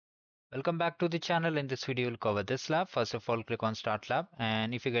Welcome back to the channel. In this video, we'll cover this lab. First of all, click on Start Lab.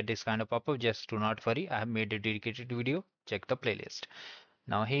 And if you get this kind of pop-up, just do not worry. I have made a dedicated video. Check the playlist.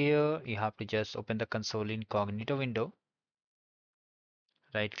 Now here, you have to just open the console incognito window.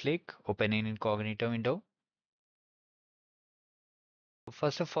 Right click, open in incognito window.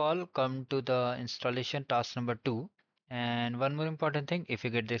 First of all, come to the installation task number 2. And one more important thing, if you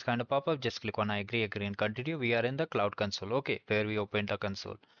get this kind of pop-up, just click on I agree, and continue. We are in the cloud console, okay, where we open the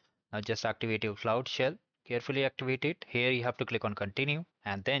console. Now just activate your cloud shell. Carefully activate it. Here you have to click on continue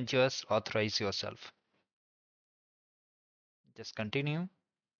and then just authorize yourself. Just continue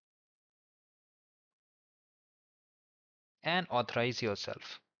and authorize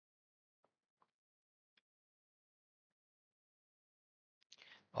yourself.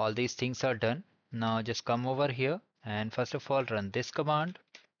 All these things are done. Now just come over here and first of all run this command.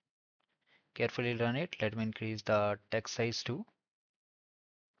 Carefully run it. Let me increase the text size too.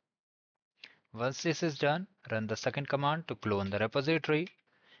 Once this is done, run the second command to clone the repository,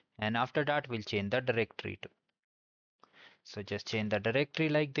 and after that we'll change the directory too. So just change the directory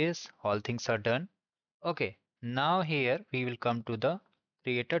like this. All things are done. Okay, now here we will come to the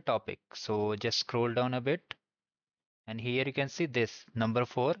creator topic. So just scroll down a bit and here you can see this number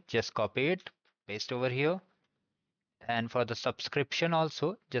 4. Just copy it, paste over here. And for the subscription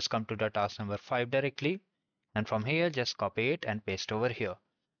also, just come to the task number 5 directly. And from here, just copy it and paste over here.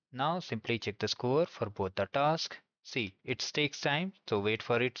 Now simply check the score for both the tasks. See, it takes time, so wait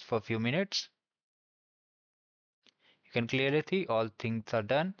for it for a few minutes. You can clearly see all things are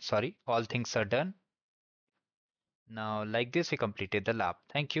done. Sorry, all things are done. Now, like this, we completed the lab.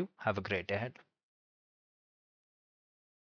 Thank you. Have a great day ahead.